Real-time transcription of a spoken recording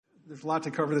There's a lot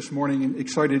to cover this morning and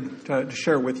excited to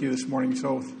share with you this morning,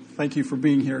 so thank you for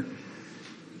being here.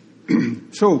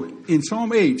 So, in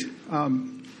Psalm 8,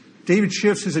 David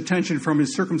shifts his attention from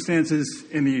his circumstances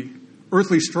and the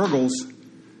earthly struggles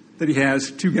that he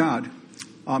has to God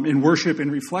in worship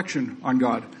and reflection on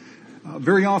God.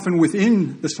 Very often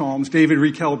within the Psalms, David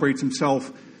recalibrates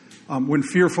himself when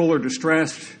fearful or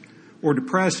distressed or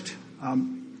depressed.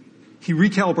 He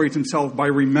recalibrates himself by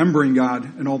remembering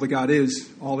God and all that God is,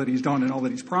 all that he's done, and all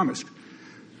that he's promised.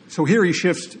 So here he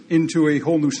shifts into a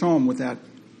whole new psalm with that.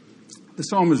 The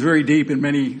psalm is very deep in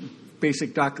many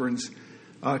basic doctrines,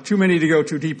 too many to go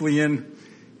too deeply in,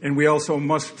 and we also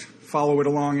must follow it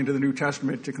along into the New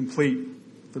Testament to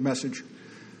complete the message.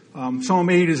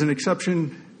 Psalm 8 is an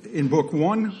exception in Book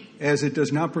 1, as it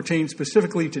does not pertain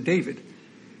specifically to David.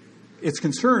 Its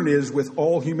concern is with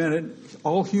all human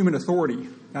authority,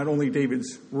 not only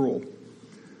David's rule.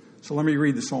 So let me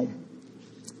read the psalm.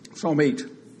 Psalm 8.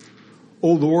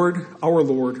 O Lord, our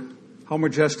Lord, how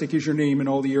majestic is your name in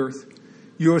all the earth.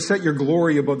 You have set your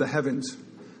glory above the heavens.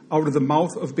 Out of the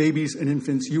mouth of babies and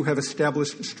infants you have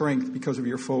established strength because of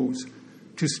your foes,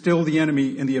 to still the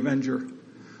enemy and the avenger.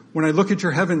 When I look at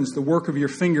your heavens, the work of your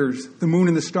fingers, the moon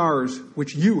and the stars,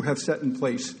 which you have set in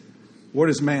place, what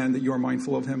is man that you are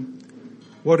mindful of him?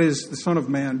 What is the Son of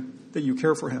Man that you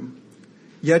care for him?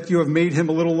 Yet you have made him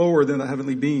a little lower than the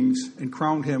heavenly beings and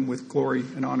crowned him with glory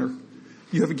and honor.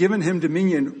 You have given him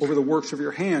dominion over the works of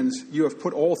your hands. You have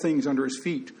put all things under his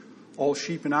feet, all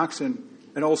sheep and oxen,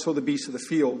 and also the beasts of the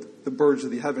field, the birds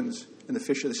of the heavens, and the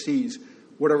fish of the seas,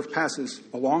 whatever passes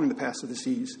along the paths of the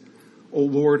seas. O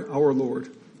Lord, our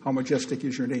Lord, how majestic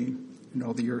is your name in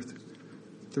all the earth.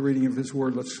 The reading of his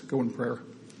word, let's go in prayer.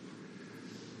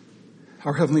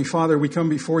 Our Heavenly Father, we come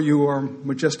before you, our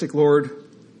majestic Lord,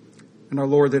 and our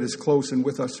Lord that is close and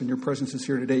with us, and your presence is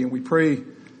here today. And we pray,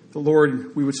 the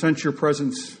Lord, we would sense your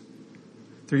presence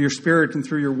through your Spirit and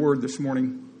through your word this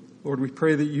morning. Lord, we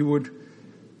pray that you would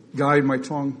guide my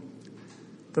tongue,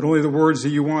 that only the words that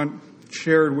you want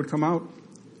shared would come out.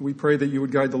 We pray that you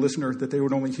would guide the listener, that they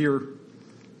would only hear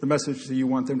the message that you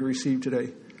want them to receive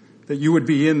today, that you would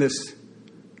be in this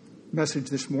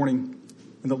message this morning,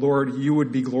 and the Lord, you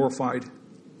would be glorified,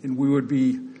 and we would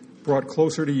be brought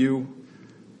closer to you,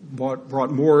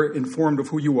 brought more informed of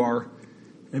who you are,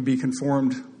 and be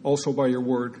conformed also by your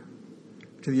word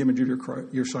to the image of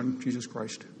your Son, Jesus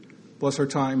Christ. Bless our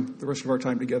time, the rest of our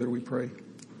time together, we pray.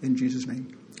 In Jesus'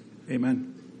 name,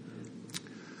 amen.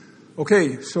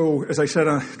 Okay, so as I said,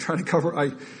 I'm trying to cover,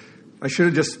 I should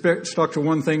have just stuck to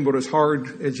one thing, but it was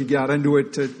hard as you got into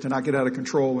it to not get out of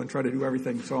control and try to do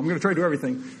everything. So I'm going to try to do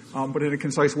everything, but in a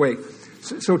concise way.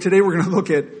 So today we're going to look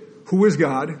at who is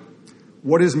God,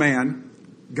 what is man,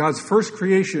 God's first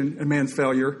creation and man's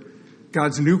failure,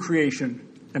 God's new creation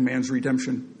and man's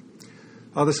redemption.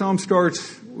 The psalm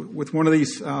starts with one of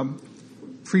these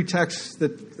pretexts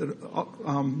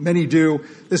that many do.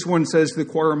 This one says the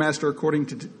choir master according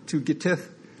to Gittith.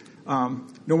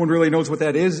 No one really knows what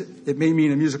that is. It may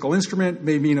mean a musical instrument,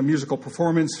 may mean a musical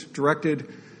performance directed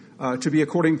to be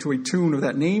according to a tune of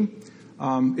that name.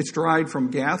 It's derived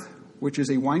from Gath, which is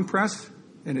a wine press,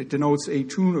 and it denotes a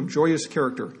tune of joyous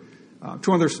character.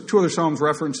 Two other psalms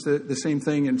reference the same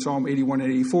thing in Psalm 81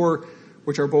 and 84,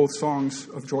 which are both songs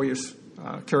of joyous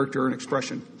character and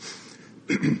expression.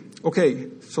 Okay,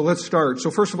 so let's start.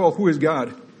 So first of all, who is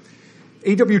God?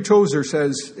 A.W. Tozer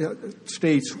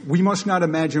states, we must not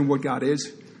imagine what God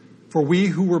is, for we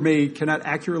who were made cannot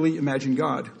accurately imagine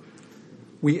God.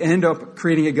 We end up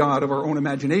creating a God of our own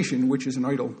imagination, which is an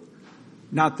idol,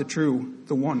 not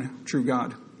the one true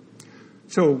God.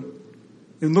 So,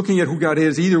 in looking at who God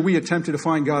is, either we attempt to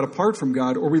define God apart from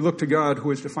God, or we look to God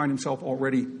who has defined himself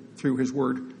already through his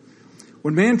word.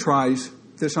 When man tries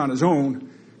this on his own,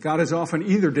 God is often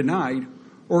either denied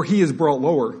or he is brought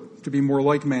lower to be more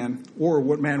like man, or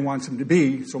what man wants him to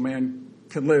be, so man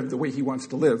can live the way he wants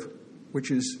to live,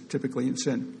 which is typically in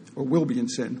sin, or will be in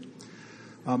sin.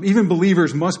 Even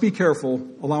believers must be careful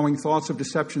allowing thoughts of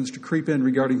deceptions to creep in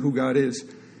regarding who God is.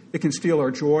 It can steal our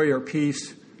joy, our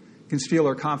peace, it can steal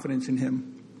our confidence in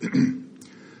him.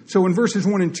 So in verses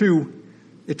 1 and 2,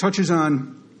 it touches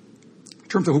on, in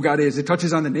terms of who God is, it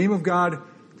touches on the name of God,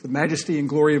 the majesty and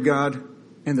glory of God,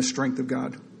 and the strength of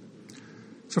God.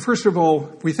 So first of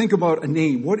all, if we think about a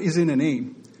name, what is in a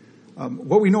name?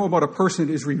 What we know about a person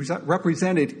is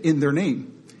represented in their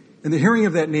name. And the hearing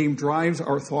of that name drives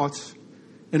our thoughts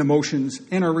and emotions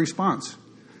and our response.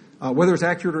 Whether it's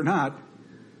accurate or not,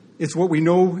 it's what we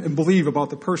know and believe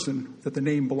about the person that the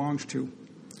name belongs to.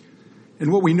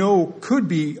 And what we know could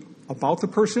be about the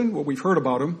person, what we've heard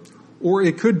about him, or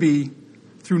it could be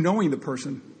through knowing the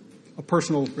person a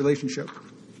personal relationship.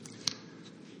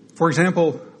 For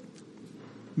example,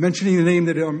 mentioning the name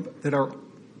that are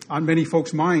on many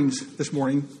folks' minds this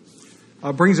morning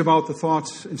brings about the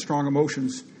thoughts and strong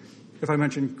emotions if I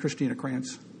mention Christina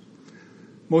Krantz.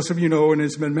 Most of you know, and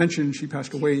it's been mentioned, she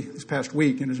passed away this past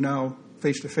week and is now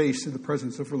face-to-face in the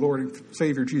presence of her Lord and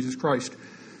Savior, Jesus Christ.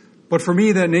 But for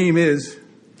me, that name is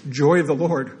Joy of the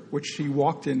Lord, which she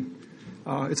walked in.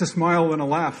 It's a smile and a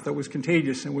laugh that was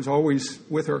contagious and was always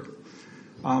with her.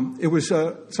 It was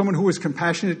someone who was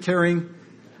compassionate, caring,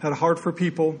 had a heart for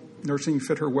people. Nursing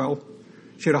fit her well.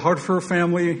 She had a heart for her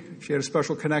family. She had a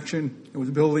special connection and was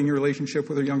building a relationship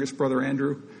with her youngest brother,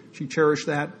 Andrew. She cherished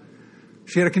that.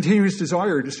 She had a continuous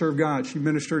desire to serve God. She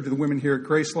ministered to the women here at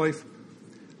Grace Life.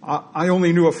 I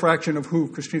only knew a fraction of who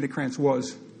Christina Krantz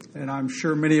was, and I'm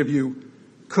sure many of you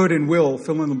could and will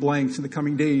fill in the blanks in the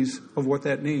coming days of what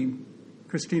that name,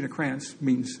 Christina Krantz,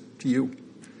 means to you.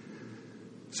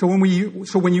 So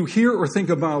when you hear or think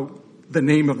about the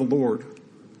name of the Lord,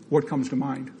 what comes to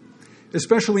mind?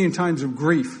 Especially in times of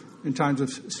grief, in times of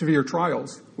severe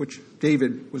trials, which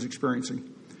David was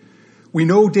experiencing. We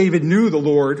know David knew the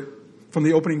Lord from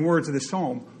the opening words of this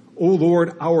psalm, O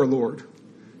Lord, our Lord.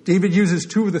 David uses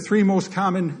two of the three most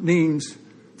common names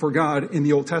for God in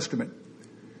the Old Testament.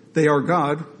 They are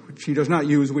God, which he does not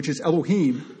use, which is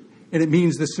Elohim, and it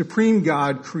means the supreme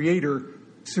God, creator,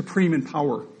 supreme in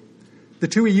power. The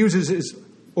two he uses is,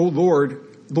 O Lord,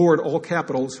 Lord, all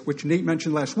capitals, which Nate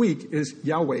mentioned last week, is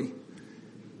Yahweh.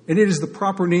 And it is the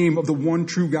proper name of the one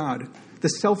true God, the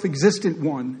self-existent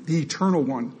one, the eternal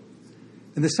one.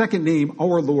 And the second name,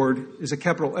 our Lord, is a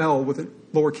capital L with a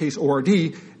lowercase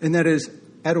O-R-D, and that is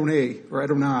Adonai, or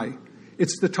Adonai.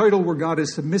 It's the title where God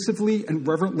is submissively and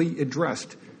reverently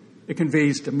addressed. It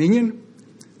conveys dominion,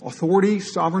 authority,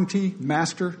 sovereignty,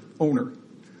 master, owner.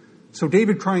 So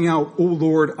David crying out, O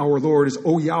Lord, our Lord, is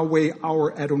O Yahweh,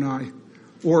 our Adonai,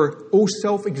 or O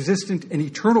self-existent and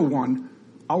eternal one,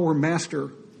 our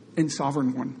master and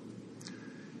sovereign one.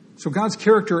 So God's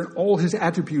character and all his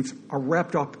attributes are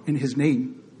wrapped up in his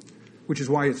name, which is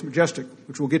why it's majestic,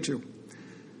 which we'll get to.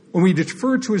 When we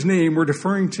defer to his name, we're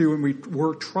deferring to and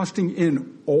we're trusting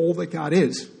in all that God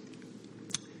is.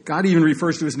 God even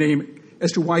refers to his name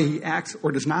as to why he acts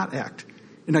or does not act.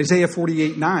 In Isaiah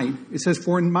 48:9, it says,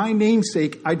 For in my name's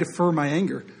sake I defer my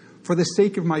anger. For the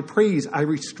sake of my praise I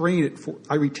restrain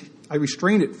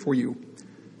it for you,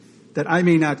 that I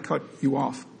may not cut you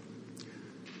off.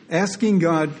 Asking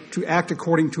God to act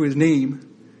according to his name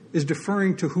is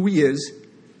deferring to who he is,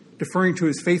 deferring to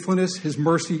his faithfulness, his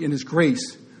mercy, and his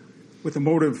grace, with the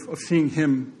motive of seeing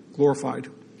him glorified.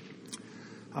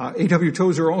 A.W.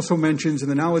 Tozer also mentions in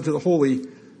The Knowledge of the Holy,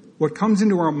 what comes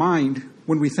into our mind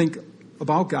when we think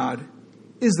about God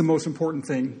is the most important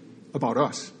thing about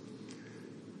us.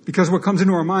 Because what comes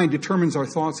into our mind determines our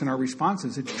thoughts and our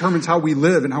responses. It determines how we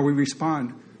live and how we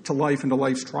respond to life and to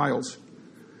life's trials.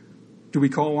 Do we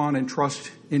call on and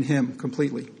trust in him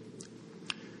completely?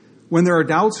 When there are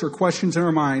doubts or questions in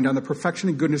our mind on the perfection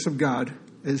and goodness of God,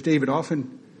 as David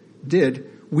often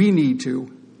did, we need to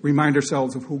remind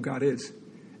ourselves of who God is.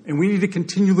 And we need to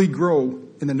continually grow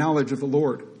in the knowledge of the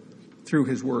Lord through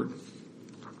his word.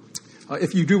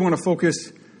 If you do want to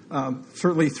focus,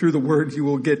 certainly through the word, you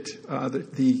will get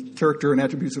the character and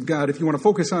attributes of God. If you want to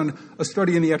focus on a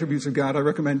study in the attributes of God, I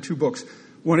recommend two books.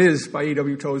 One is by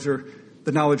A.W. Tozer,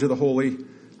 The Knowledge of the Holy.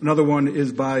 Another one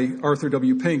is by Arthur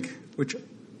W. Pink,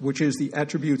 which is The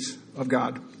Attributes of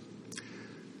God.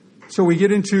 So we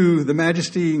get into the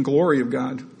majesty and glory of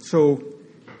God. So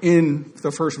in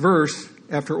the first verse,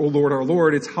 after O Lord, our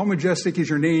Lord, it's how majestic is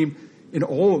your name in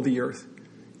all of the earth.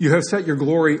 You have set your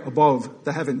glory above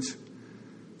the heavens.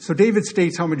 So David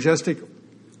states how majestic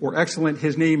or excellent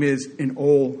his name is in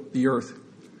all the earth.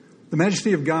 The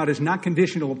majesty of God is not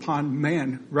conditional upon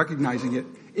man recognizing it.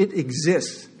 It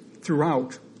exists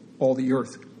throughout all the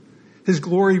earth. His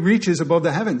glory reaches above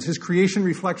the heavens. His creation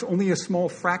reflects only a small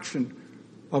fraction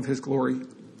of his glory.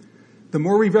 The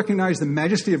more we recognize the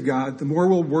majesty of God, the more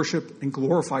we'll worship and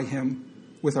glorify him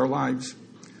with our lives.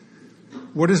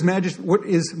 What is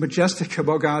majestic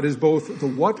about God is both the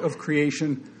what of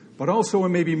creation, but also,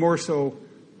 and maybe more so,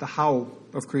 the how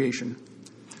of creation.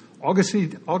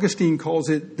 Augustine calls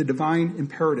it the divine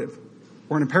imperative,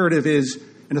 or an imperative is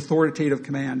an authoritative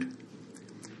command.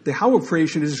 The how of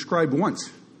creation is described once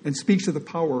and speaks of the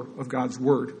power of God's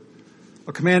word.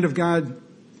 A command of God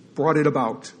brought it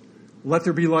about. Let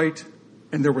there be light,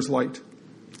 and there was light.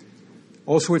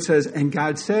 Also it says, and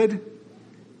God said,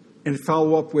 and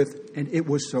follow up with, and it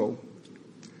was so.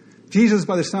 Jesus,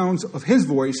 by the sounds of his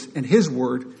voice and his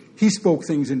word, he spoke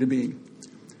things into being.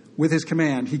 With his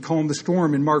command, he calmed the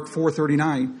storm in Mark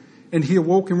 4:39, And he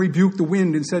awoke and rebuked the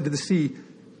wind and said to the sea,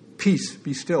 "Peace,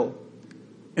 be still."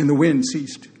 And the wind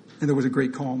ceased, and there was a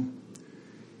great calm.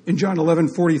 In John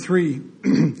 11:43,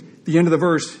 the end of the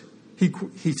verse,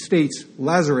 he states,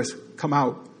 "Lazarus, come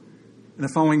out." And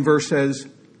the following verse says,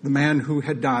 "The man who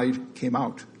had died came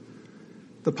out."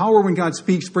 The power when God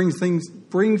speaks brings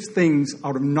things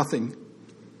out of nothing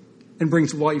and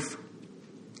brings life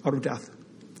out of death.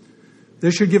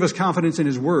 This should give us confidence in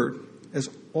his word, as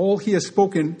all he has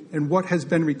spoken and what has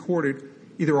been recorded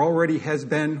either already has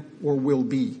been or will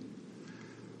be.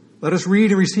 Let us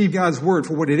read and receive God's word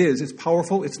for what it is. It's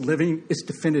powerful, it's living, it's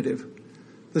definitive.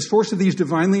 The source of these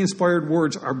divinely inspired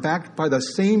words are backed by the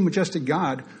same majestic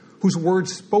God whose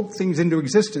words spoke things into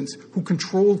existence, who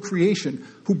controlled creation,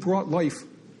 who brought life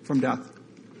from death.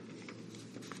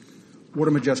 What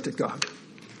a majestic God.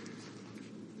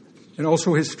 And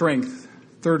also his strength.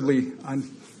 Thirdly, on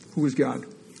who is God.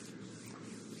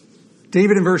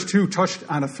 David in verse 2 touched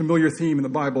on a familiar theme in the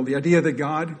Bible, the idea that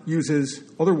God uses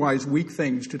otherwise weak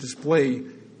things to display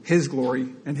his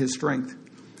glory and his strength.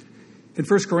 In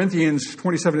 1 Corinthians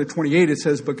 27-28, it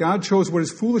says, "But God chose what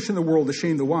is foolish in the world to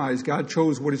shame the wise. God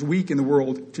chose what is weak in the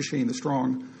world to shame the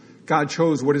strong. God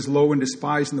chose what is low and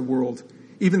despised in the world,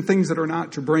 even things that are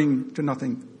not, to bring to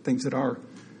nothing things that are."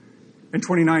 And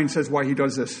 29 says why he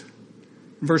does this.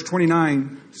 In verse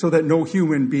 29, "So that no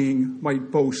human being might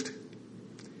boast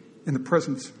in the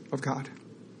presence of God."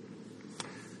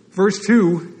 Verse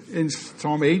 2 in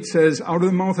Psalm 8 says, "Out of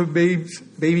the mouth of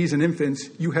babies and infants,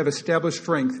 you have established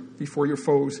strength before your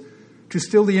foes, to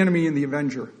still the enemy and the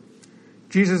avenger."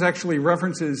 Jesus actually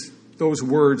references those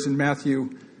words in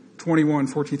Matthew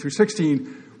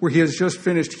 21:14-16, where he has just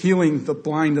finished healing the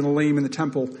blind and the lame in the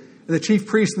temple. And the chief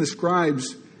priests and the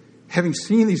scribes, having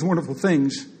seen these wonderful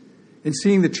things, and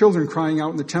seeing the children crying out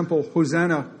in the temple,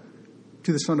 "Hosanna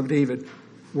to the Son of David,"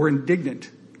 were indignant.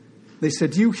 They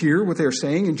said, "Do you hear what they are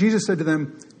saying?" And Jesus said to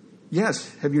them, "Yes,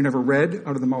 have you never read,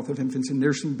 out of the mouth of infants and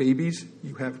nursing babies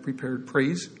you have prepared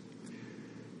praise?"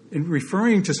 In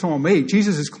referring to Psalm 8,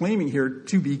 Jesus is claiming here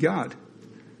to be God.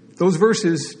 Those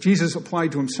verses Jesus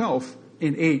applied to himself,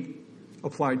 and 8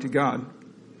 applied to God.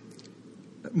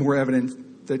 More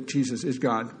evident that Jesus is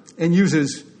God. And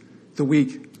uses the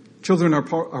weak. Children are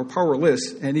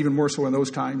powerless, and even more so in those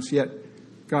times, yet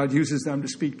God uses them to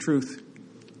speak truth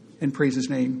and praise his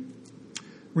name.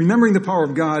 Remembering the power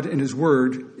of God in his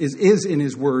word is in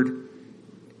his word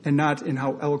and not in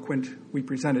how eloquent we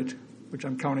present it, which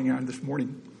I'm counting on this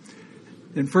morning.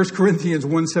 In 1 Corinthians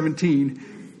 1:17,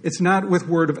 it's not with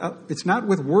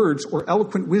words or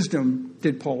eloquent wisdom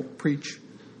did Paul preach,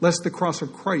 lest the cross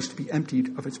of Christ be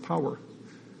emptied of its power.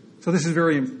 So this is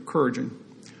very encouraging.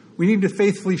 We need to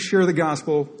faithfully share the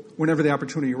gospel whenever the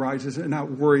opportunity arises and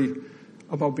not worry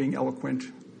about being eloquent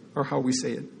or how we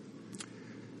say it.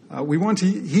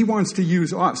 He wants to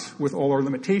use us with all our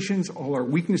limitations, all our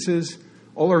weaknesses,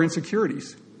 all our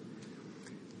insecurities.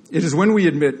 It is when we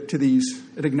admit to these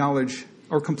and acknowledge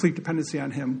our complete dependency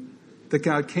on him that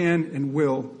God can and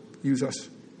will use us.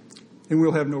 And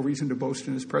we'll have no reason to boast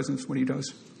in his presence when he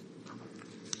does.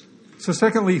 So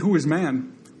secondly, who is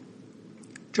man?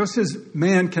 Just as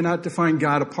man cannot define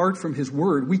God apart from his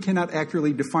word, we cannot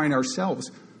accurately define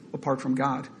ourselves apart from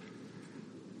God.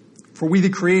 For we, the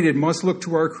created, must look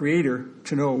to our Creator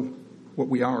to know what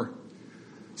we are.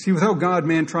 See, without God,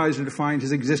 man tries to define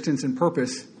his existence and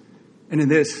purpose. And in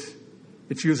this,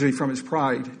 it's usually from his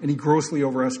pride, and he grossly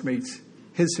overestimates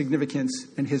his significance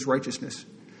and his righteousness.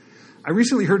 I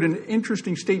recently heard an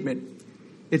interesting statement.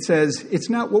 It says, "It's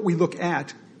not what we look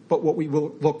at, but what we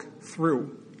will look through."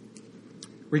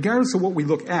 Regardless of what we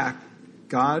look at,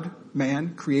 God,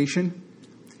 man, creation,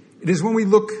 it is what we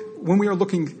are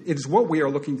looking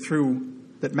through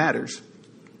that matters.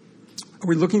 Are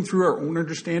we looking through our own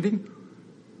understanding,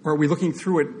 or are we looking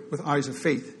through it with eyes of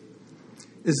faith?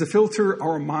 Is the filter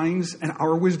our minds and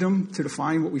our wisdom to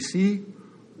define what we see,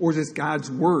 or is it God's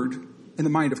word and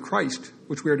the mind of Christ,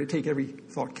 which we are to take every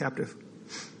thought captive?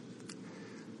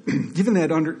 Given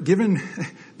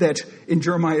that in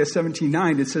Jeremiah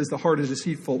 17:9 it says the heart is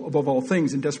deceitful above all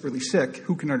things and desperately sick,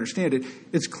 who can understand it?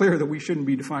 It's clear that we shouldn't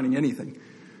be defining anything.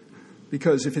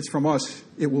 Because if it's from us,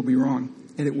 it will be wrong,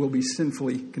 and it will be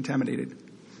sinfully contaminated.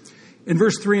 In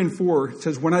verse 3 and 4, it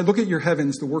says, "When I look at your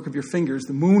heavens, the work of your fingers,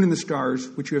 the moon and the stars,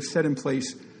 which you have set in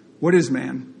place, what is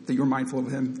man, that you are mindful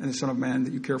of him, and the son of man,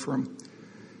 that you care for him?"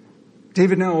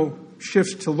 David now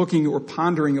shifts to looking or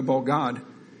pondering about God,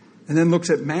 and then looks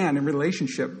at man in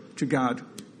relationship to God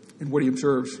and what he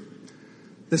observes.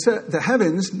 The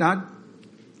heavens, not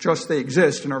just they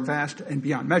exist and are vast and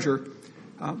beyond measure,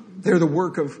 they're the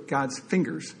work of God's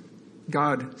fingers.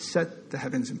 God set the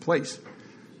heavens in place.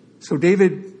 So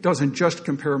David doesn't just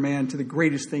compare man to the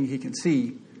greatest thing he can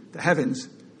see, the heavens,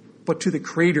 but to the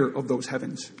creator of those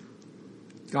heavens.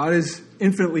 God is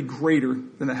infinitely greater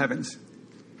than the heavens.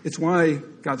 It's why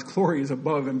God's glory is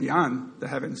above and beyond the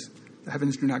heavens. The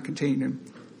heavens do not contain him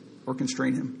or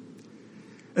constrain him.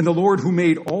 And the Lord who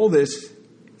made all this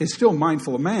is still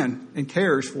mindful of man and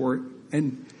cares for it.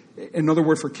 And another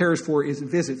word for cares for is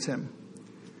visits him,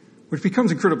 which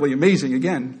becomes incredibly amazing,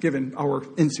 again, given our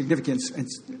insignificance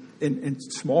and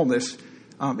smallness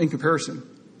in comparison.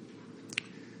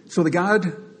 So that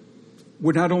God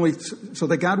would not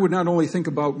only think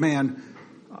about man,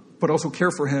 but also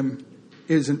care for him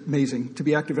is amazing, to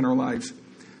be active in our lives.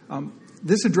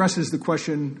 This addresses the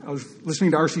question. I was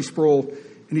listening to R.C. Sproul,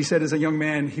 and he said as a young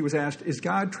man, he was asked, is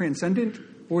God transcendent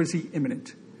or is he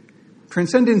immanent?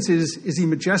 Transcendence is he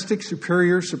majestic,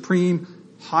 superior, supreme,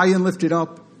 high and lifted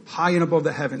up, high and above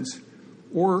the heavens?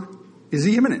 Or is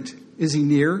he immanent? Is he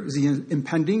near? Is he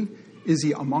impending? Is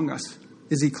he among us?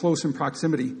 Is he close in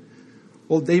proximity?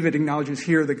 Well, David acknowledges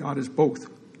here that God is both.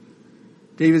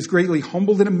 David is greatly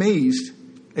humbled and amazed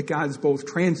at God's both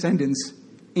transcendence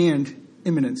and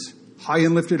immanence, high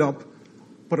and lifted up,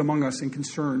 but among us and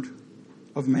concerned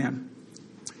of man.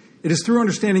 It is through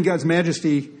understanding God's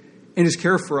majesty and his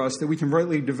care for us that we can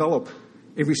rightly develop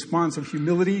a response of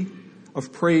humility,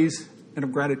 of praise, and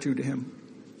of gratitude to him.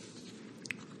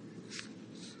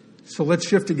 So let's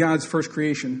shift to God's first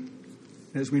creation,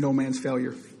 as we know man's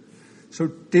failure. So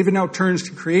David now turns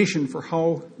to creation for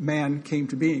how man came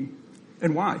to being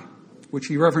and why, which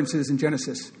he references in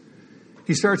Genesis.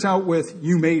 He starts out with,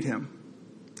 you made him.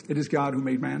 It is God who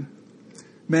made man.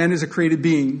 Man is a created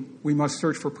being. We must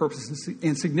search for purpose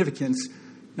and significance,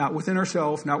 not within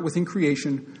ourselves, not within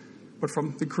creation, but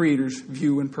from the Creator's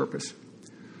view and purpose.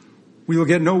 We will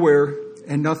get nowhere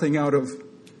and nothing out of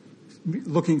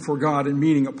looking for God and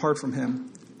meaning apart from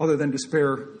him, other than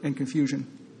despair and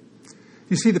confusion.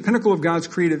 You see, the pinnacle of God's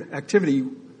creative activity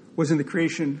was in the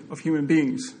creation of human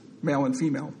beings, male and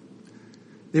female.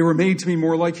 They were made to be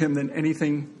more like him than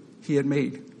anything he had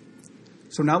made.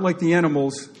 So not like the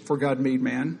animals, for God made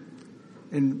man.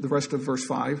 In the rest of verse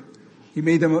 5, he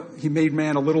made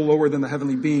man a little lower than the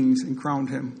heavenly beings and crowned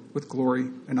him with glory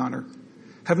and honor.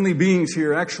 Heavenly beings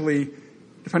here actually,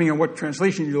 depending on what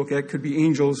translation you look at, could be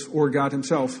angels or God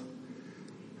himself.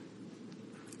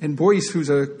 And Boyce, who's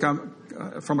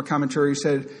from a commentary,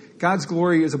 said, God's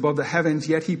glory is above the heavens,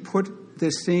 yet he put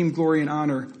this same glory and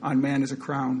honor on man as a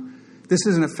crown. This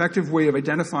is an effective way of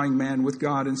identifying man with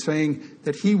God and saying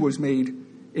that he was made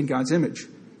in God's image,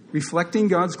 reflecting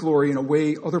God's glory in a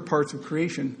way other parts of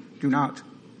creation do not.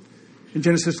 In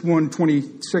Genesis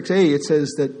 1:26a, it says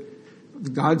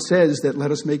that God says that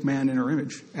let us make man in our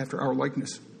image, after our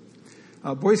likeness.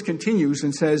 Boyce continues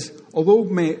and says, although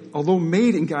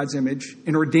made in God's image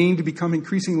and ordained to become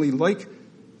increasingly like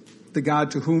the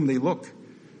God to whom they look,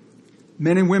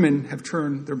 men and women have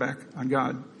turned their back on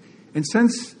God. And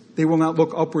since they will not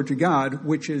look upward to God,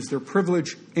 which is their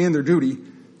privilege and their duty,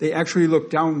 they actually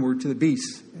look downward to the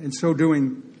beasts, and so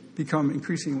doing become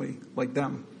increasingly like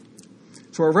them.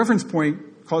 So our reference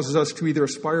point causes us to either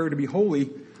aspire to be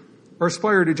holy or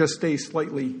aspire to just stay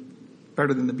slightly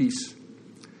better than the beasts.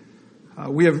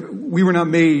 We were not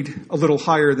made a little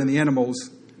higher than the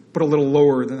animals, but a little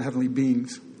lower than the heavenly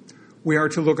beings. We are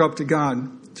to look up to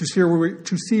God, to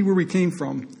see where we came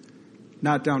from,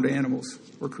 not down to animals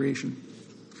or creation.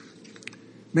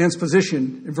 Man's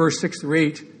position in verse 6 through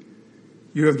 8,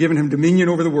 you have given him dominion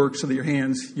over the works of your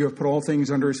hands. You have put all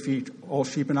things under his feet, all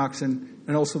sheep and oxen,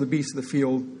 and also the beasts of the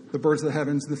field, the birds of the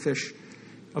heavens, and the fish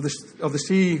of the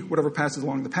sea, whatever passes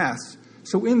along the paths.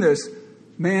 So in this,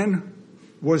 man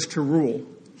was to rule.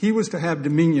 He was to have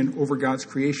dominion over God's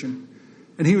creation.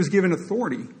 And he was given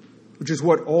authority, which is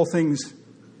what all things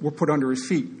were put under his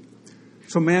feet.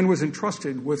 So man was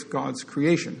entrusted with God's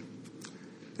creation.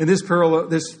 And this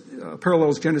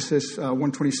parallels Genesis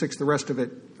 1:26. The rest of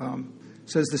it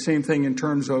says the same thing in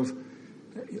terms of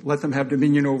let them have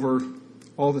dominion over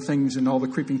all the things and all the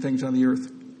creeping things on the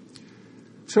earth.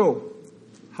 So,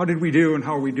 how did we do and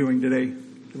how are we doing today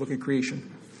to look at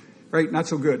creation? Right? Not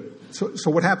so good.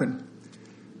 So what happened?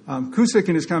 Cusick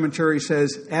in his commentary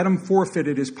says, Adam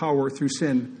forfeited his power through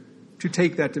sin to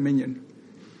take that dominion.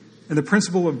 And the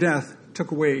principle of death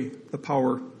took away the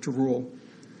power to rule.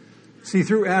 See,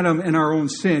 through Adam and our own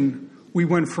sin, we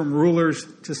went from rulers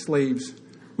to slaves.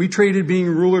 We traded being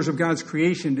rulers of God's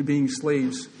creation to being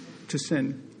slaves to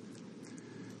sin.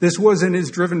 This was and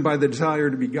is driven by the desire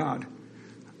to be God,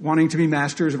 wanting to be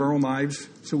masters of our own lives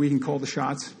so we can call the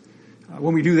shots.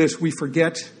 When we do this, we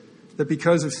forget that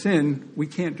because of sin, we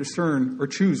can't discern or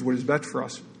choose what is best for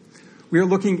us. We are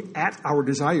looking at our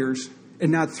desires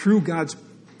and not through God's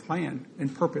plan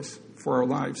and purpose for our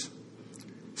lives.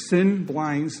 Sin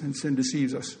blinds and sin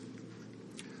deceives us.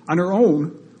 On our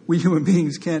own, we human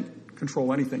beings can't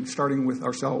control anything, starting with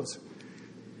ourselves.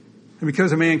 And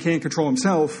because a man can't control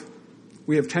himself,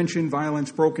 we have tension,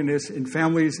 violence, brokenness in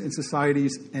families, in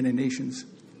societies, and in nations.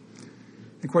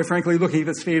 And quite frankly, looking at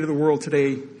the state of the world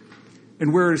today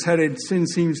and where it is headed, sin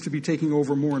seems to be taking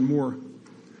over more and more.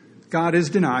 God is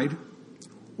denied,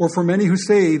 or for many who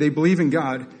say they believe in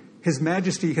God, his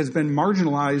majesty has been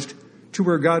marginalized to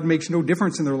where God makes no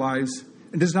difference in their lives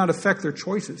and does not affect their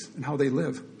choices and how they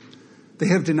live. They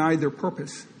have denied their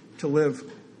purpose to live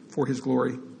for his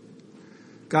glory.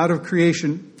 God of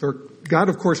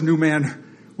course, knew man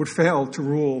would fail to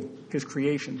rule his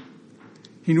creation.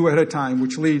 He knew ahead of time,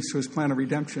 which leads to his plan of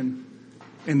redemption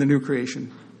in the new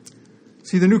creation.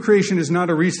 See, the new creation is not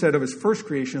a reset of his first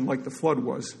creation like the flood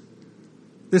was.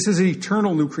 This is an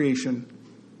eternal new creation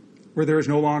where there is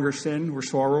no longer sin or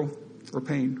sorrow or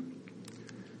pain.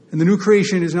 And the new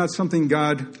creation is not something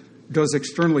God does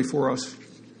externally for us,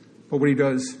 but what he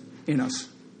does in us.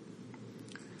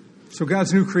 So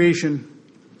God's new creation,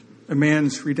 a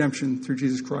man's redemption through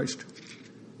Jesus Christ.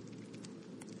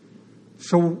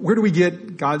 So where do we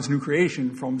get God's new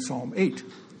creation from Psalm 8?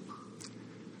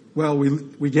 Well,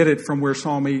 we get it from where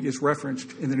Psalm 8 is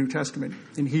referenced in the New Testament,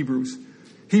 in Hebrews.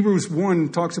 Hebrews 1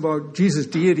 talks about Jesus'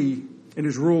 deity and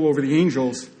his rule over the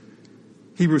angels.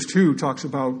 Hebrews 2 talks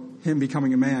about him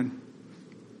becoming a man.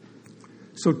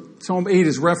 So Psalm 8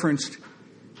 is referenced,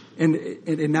 and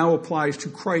it now applies to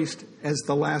Christ as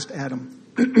the last Adam.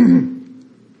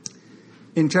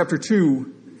 In chapter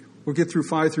 2, we'll get through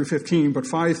 5 through 15, but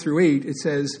 5 through 8, it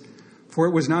says, "For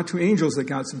it was not to angels that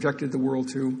God subjected the world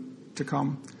to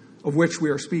come, of which we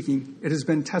are speaking. It has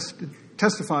been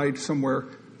testified somewhere.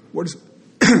 What is,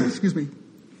 excuse me,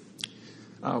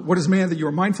 what is man that you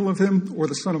are mindful of him, or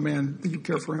the Son of Man that you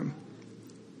care for him?"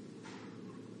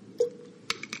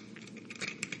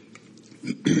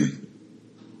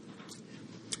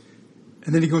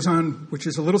 And then he goes on, which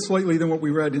is a little slightly than what we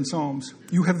read in Psalms.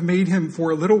 "You have made him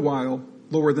for a little while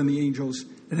lower than the angels,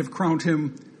 and have crowned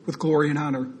him with glory and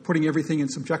honor, putting everything in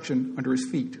subjection under his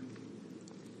feet."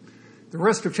 The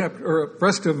rest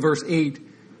of verse 8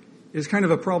 is kind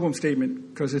of a problem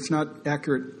statement because it's not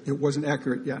accurate. It wasn't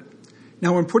accurate yet.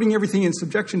 "Now, in putting everything in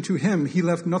subjection to him, he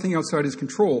left nothing outside his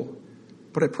control.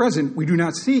 But at present, we do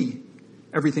not see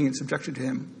everything in subjection to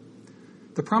him."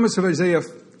 The promise of Isaiah,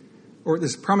 or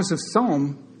this promise of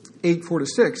Psalm 8,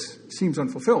 4-6, seems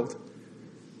unfulfilled.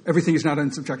 Everything is not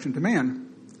in subjection to man,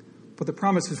 but the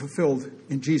promise is fulfilled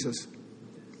in Jesus.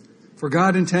 For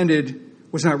God intended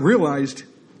was not realized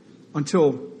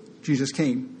until Jesus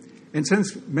came. And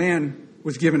since man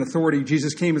was given authority,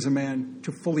 Jesus came as a man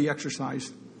to fully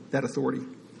exercise that authority.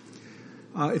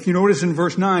 If you notice in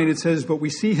verse 9, it says, "For we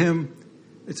see him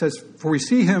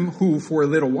who for a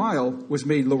little while was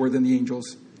made lower than the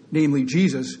angels, namely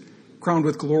Jesus, crowned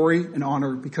with glory and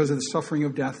honor because of the suffering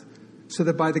of death, so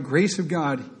that by the grace of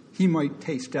God he might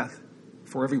taste death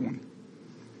for everyone."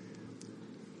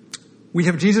 We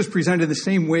have Jesus presented the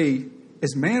same way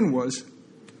as man was,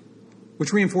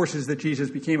 which reinforces that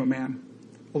Jesus became a man.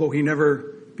 Although he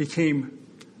never became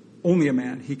only a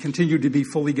man, he continued to be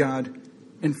fully God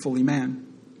and fully man.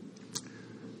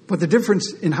 But the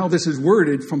difference in how this is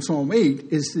worded from Psalm 8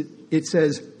 is that it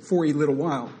says, "for a little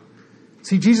while."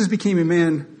 See, Jesus became a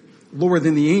man lower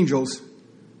than the angels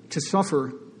to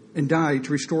suffer and die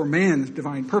to restore man's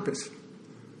divine purpose.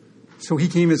 So he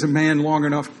came as a man long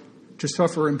enough to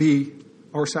suffer and be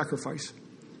our sacrifice.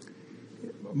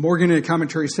 Morgan in a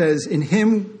commentary says, "In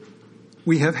him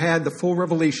we have had the full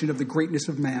revelation of the greatness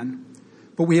of man,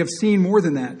 but we have seen more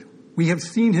than that. We have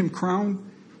seen him crowned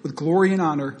with glory and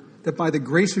honor, that by the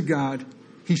grace of God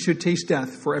he should taste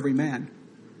death for every man."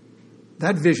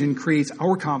 That vision creates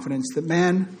our confidence that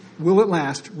man will at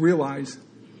last realize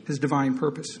his divine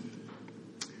purpose.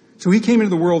 So he came into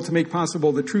the world to make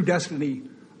possible the true destiny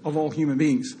of all human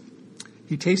beings.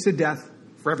 He tasted death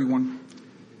for everyone,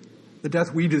 the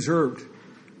death we deserved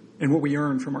and what we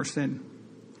earned from our sin.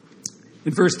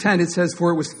 In verse 10, it says,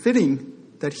 "For it was fitting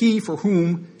that he, for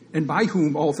whom and by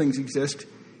whom all things exist,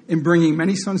 in bringing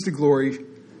many sons to glory,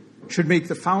 should make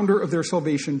the founder of their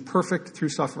salvation perfect through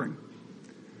suffering."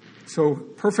 So,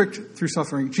 perfect through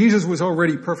suffering. Jesus was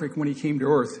already perfect when he came to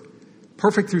earth.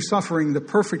 Perfect through suffering, the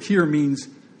perfect here means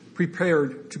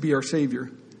prepared to be our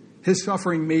Savior. His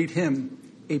suffering made him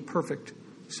a perfect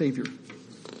Savior.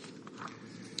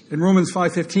 In Romans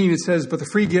 5:15 it says, "But the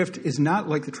free gift is not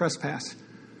like the trespass.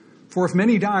 For if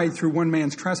many died through one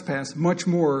man's trespass, much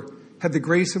more have the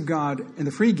grace of God and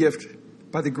the free gift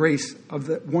by the grace of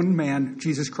the one man,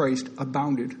 Jesus Christ,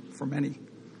 abounded for many.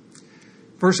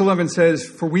 Verse 11 says,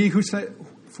 For he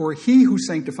who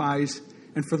sanctifies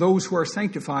and for those who are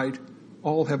sanctified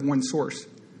all have one source.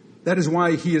 That is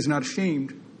why he is not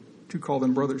ashamed to call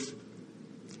them brothers.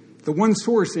 The one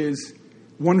source is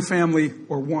one family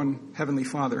or one heavenly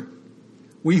Father.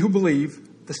 We who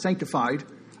believe, the sanctified,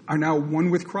 are now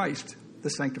one with Christ, the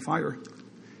sanctifier.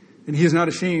 And he is not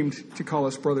ashamed to call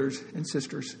us brothers and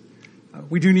sisters.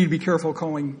 We do need to be careful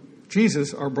calling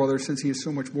Jesus our brother, since he is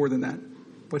so much more than that.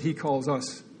 But he calls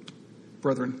us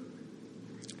brethren.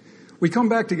 We come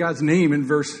back to God's name in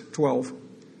verse 12.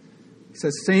 He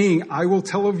says, saying, I will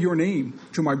tell of your name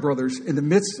to my brothers. In the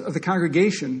midst of the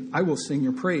congregation, I will sing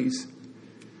your praise.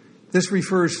 This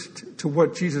refers to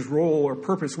what Jesus' role or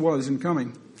purpose was in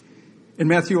coming. In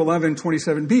Matthew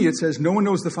 11:27b, it says, no one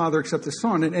knows the Father except the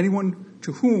Son, and anyone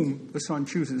to whom the Son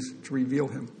chooses to reveal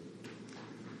him.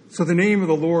 So the name of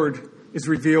the Lord is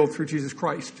revealed through Jesus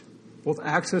Christ. Both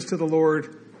access to the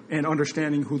Lord and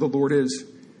understanding who the Lord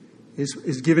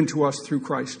is given to us through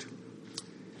Christ.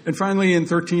 And finally, in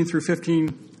 13 through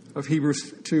 15 of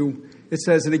Hebrews 2, it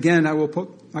says, and again, I will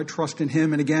put my trust in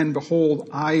him. And again, behold,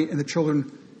 I and the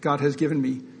children God has given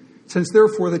me. Since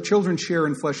therefore the children share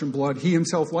in flesh and blood, he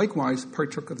himself likewise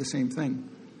partook of the same thing,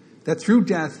 that through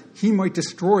death he might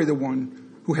destroy the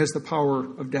one who has the power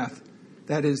of death,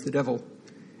 that is, the devil,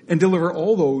 and deliver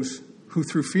all those who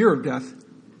through fear of death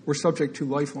were subject to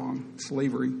lifelong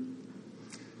slavery.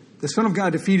 The Son of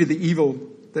God defeated the evil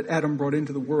that Adam brought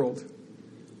into the world,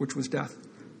 which was death.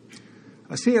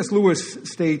 C.S. Lewis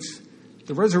states,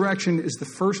 the resurrection is the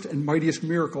first and mightiest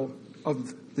miracle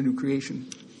of the new creation.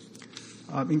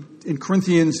 In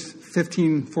Corinthians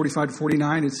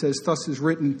 15:45-49, it says, thus is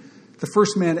written, the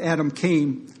first man, Adam,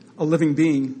 came a living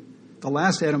being. The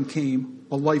last Adam came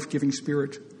a life-giving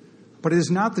spirit. But it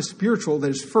is not the spiritual that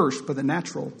is first, but the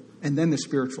natural, and then the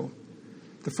spiritual.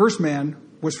 The first man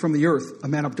was from the earth, a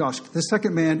man of dust. The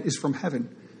second man is from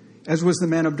heaven. As was the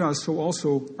man of dust, so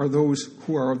also are those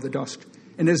who are of the dust.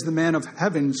 And as the man of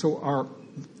heaven, so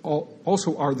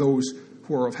also are those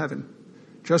who are of heaven.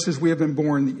 Just as we have been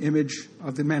born the image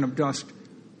of the man of dust,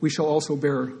 we shall also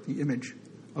bear the image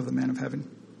of the man of heaven.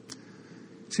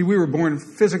 See, we were born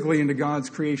physically into God's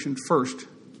creation first.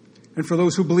 And for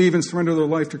those who believe and surrender their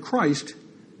life to Christ,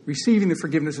 receiving the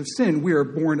forgiveness of sin, we are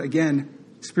born again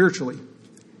spiritually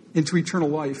into eternal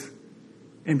life,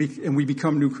 and we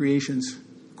become new creations,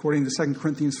 according to 2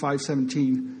 Corinthians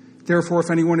 5:17. Therefore,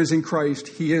 if anyone is in Christ,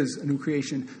 he is a new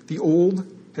creation. The old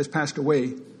has passed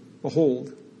away.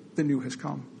 Behold, the new has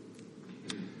come.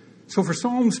 So for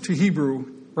Psalms to Hebrew,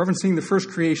 referencing the first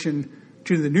creation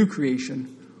to the new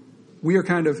creation, we are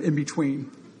kind of in between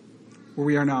where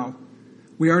we are now.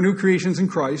 We are new creations in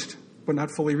Christ, but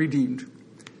not fully redeemed.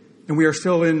 And we are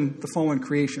still in the fallen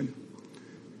creation.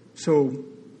 So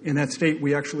in that state,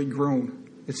 we actually groan.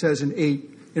 It says in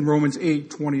Romans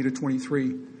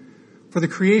 8:20-23, for the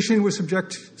creation was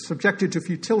subjected to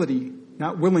futility,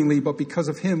 not willingly, but because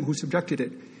of him who subjected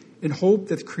it, in hope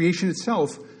that the creation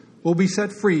itself will be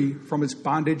set free from its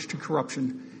bondage to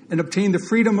corruption and obtain the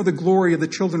freedom of the glory of the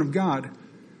children of God.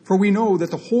 For we know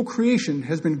that the whole creation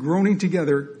has been groaning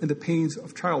together in the pains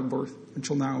of childbirth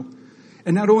until now.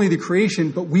 And not only the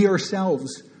creation, but we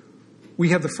ourselves, we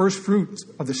have the first fruits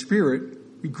of the Spirit.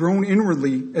 We groan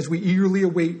inwardly as we eagerly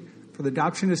await for the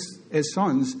adoption as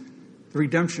sons, the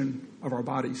redemption of our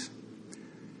bodies.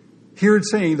 Here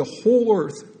it's saying the whole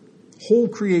earth, whole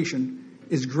creation,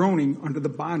 is groaning under the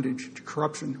bondage to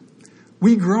corruption.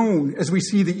 We groan as we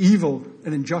see the evil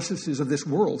and injustices of this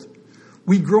world.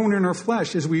 We groan in our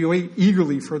flesh as we wait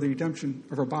eagerly for the redemption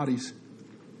of our bodies.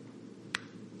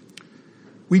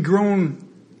 We groan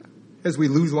as we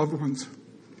lose loved ones.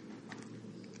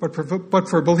 But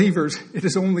for believers, it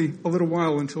is only a little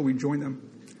while until we join them.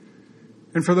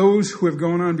 And for those who have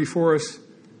gone on before us,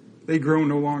 they groan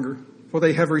no longer, for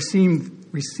they have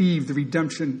received the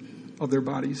redemption of their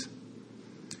bodies.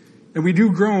 And we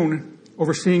do groan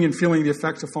over seeing and feeling the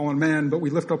effects of fallen man, but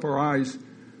we lift up our eyes,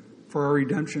 for our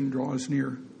redemption draws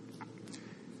near.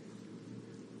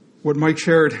 What Mike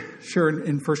shared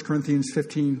in 1 Corinthians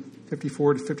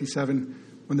 15:54-57,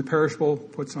 when the perishable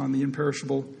puts on the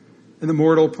imperishable, and the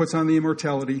mortal puts on the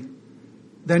immortality,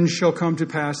 then shall come to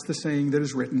pass the saying that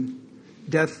is written,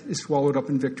 death is swallowed up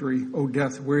in victory. O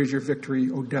death, where is your victory?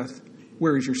 O death,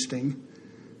 where is your sting?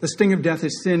 The sting of death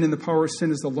is sin, and the power of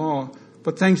sin is the law.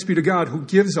 But thanks be to God who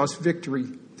gives us victory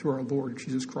through our Lord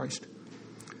Jesus Christ.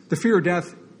 The fear of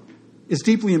death is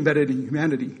deeply embedded in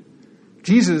humanity.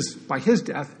 Jesus, by his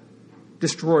death,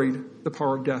 destroyed the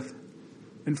power of death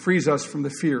and frees us from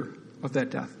the fear of that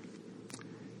death.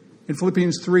 In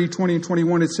Philippians 3:20 and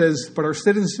 21, it says, But our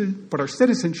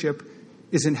citizenship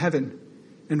is in heaven,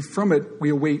 and from it we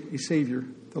await a Savior,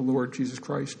 the Lord Jesus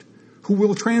Christ, who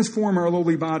will transform our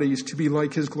lowly bodies to be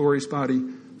like his glorious body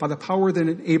by the power that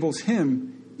enables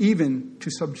him even to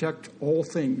subject all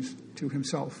things to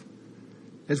himself.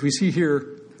 As we see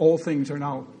here, all things are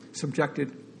now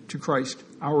subjected to Christ,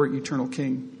 our eternal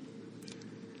King.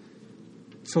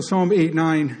 So Psalm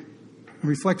 8:9,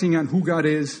 reflecting on who God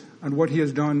is, on what he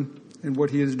has done, and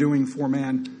what he is doing for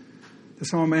man. The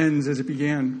psalm ends as it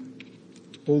began.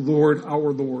 O Lord,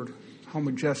 our Lord, how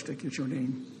majestic is your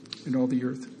name in all the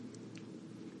earth.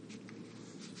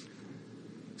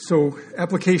 So,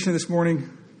 application this morning.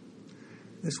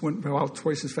 This went about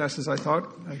twice as fast as I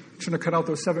thought. I shouldn't have cut out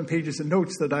those 7 pages of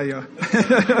notes that I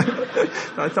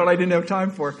thought I didn't have time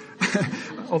for.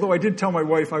 Although I did tell my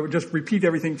wife I would just repeat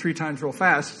everything 3 times real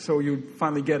fast so you'd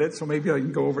finally get it. So maybe I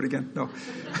can go over it again. No.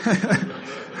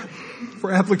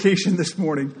 For application this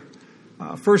morning,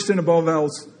 first and above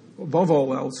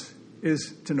all else,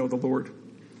 is to know the Lord.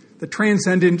 The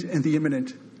transcendent and the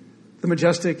immanent. The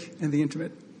majestic and the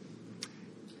intimate.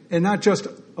 And not just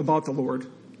about the Lord.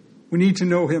 We need to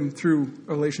know him through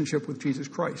a relationship with Jesus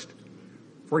Christ.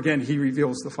 For again, he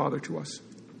reveals the Father to us.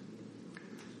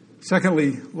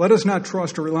 Secondly, let us not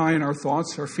trust or rely on our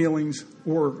thoughts, our feelings,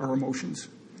 or our emotions.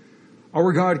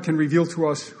 Our God can reveal to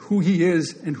us who he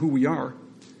is and who we are.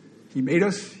 He made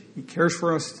us, he cares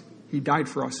for us, he died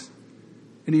for us,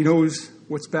 and he knows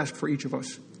what's best for each of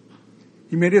us.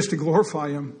 He made us to glorify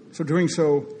him, so doing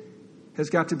so has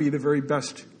got to be the very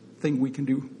best thing we can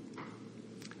do,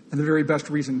 and the very best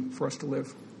reason for us to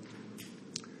live.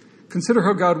 Consider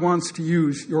how God wants to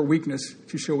use your weakness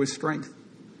to show his strength.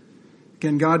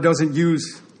 Again, God doesn't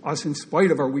use us in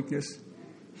spite of our weakness.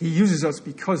 He uses us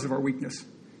because of our weakness.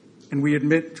 And we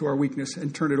admit to our weakness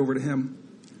and turn it over to him.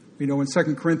 We know in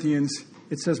 2 Corinthians,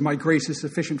 it says, My grace is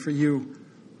sufficient for you,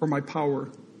 for my power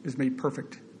is made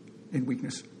perfect in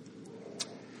weakness.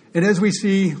 And as we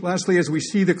see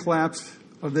the collapse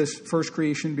of this first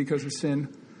creation because of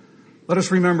sin, let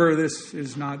us remember this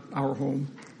is not our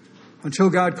home. Until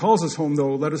God calls us home,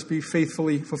 though, let us be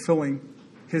faithfully fulfilling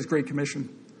his great commission.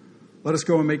 Let us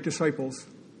go and make disciples,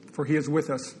 for he is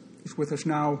with us. He's with us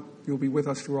now. He will be with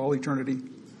us through all eternity.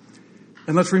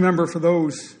 And let's remember for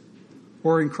those who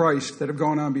are in Christ that have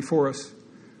gone on before us,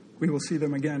 we will see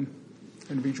them again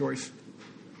and rejoice.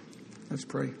 Let's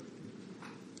pray.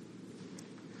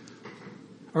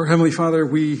 Our Heavenly Father,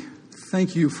 we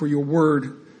thank you for your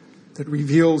word that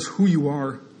reveals who you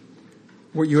are,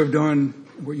 what you have done,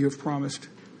 what you have promised.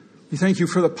 We thank you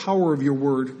for the power of your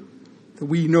word, that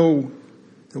we know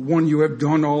that one, you have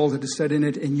done all that is said in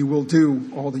it, and you will do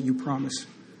all that you promise.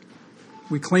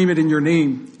 We claim it in your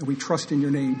name, and we trust in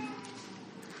your name.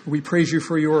 We praise you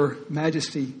for your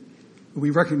majesty, and we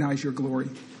recognize your glory.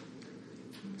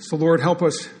 So, Lord, help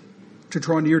us to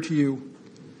draw near to you.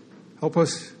 Help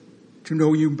us to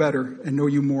know you better and know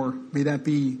you more. May that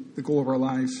be the goal of our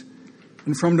lives.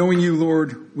 And from knowing you,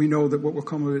 Lord, we know that what will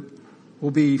come of it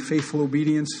will be faithful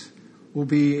obedience, will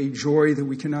be a joy that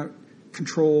we cannot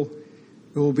control.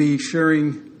 It will be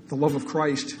sharing the love of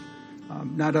Christ,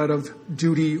 not out of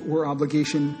duty or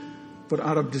obligation, but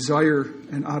out of desire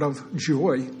and out of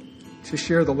joy to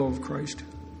share the love of Christ.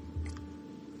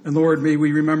 And Lord, may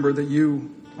we remember that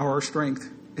you are our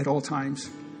strength at all times.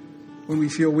 When we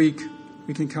feel weak,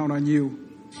 we can count on you,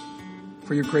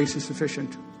 for your grace is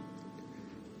sufficient.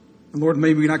 And Lord,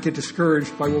 may we not get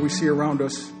discouraged by what we see around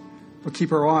us, but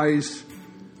keep our eyes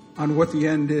on what the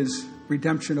end is,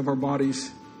 redemption of our bodies,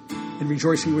 and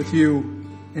rejoicing with you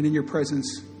and in your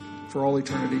presence for all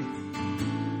eternity.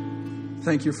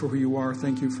 Thank you for who you are.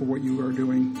 Thank you for what you are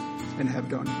doing and have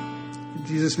done. In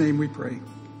Jesus' name we pray.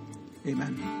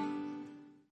 Amen.